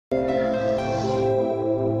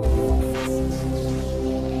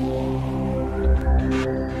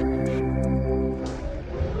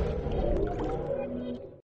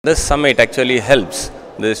this summit actually helps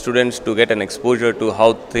the students to get an exposure to how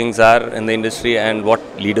things are in the industry and what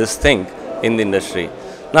leaders think in the industry.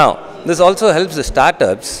 Now, this also helps the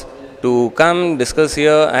startups to come discuss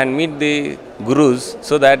here and meet the gurus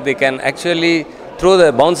so that they can actually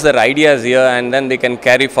bounce their ideas here, and then they can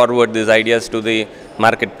carry forward these ideas to the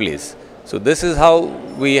marketplace. So this is how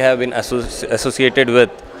we have been associated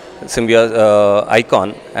with IKON,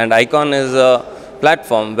 and IKON is a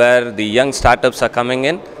platform where the young startups are coming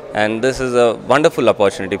in, and this is a wonderful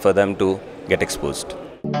opportunity for them to get exposed.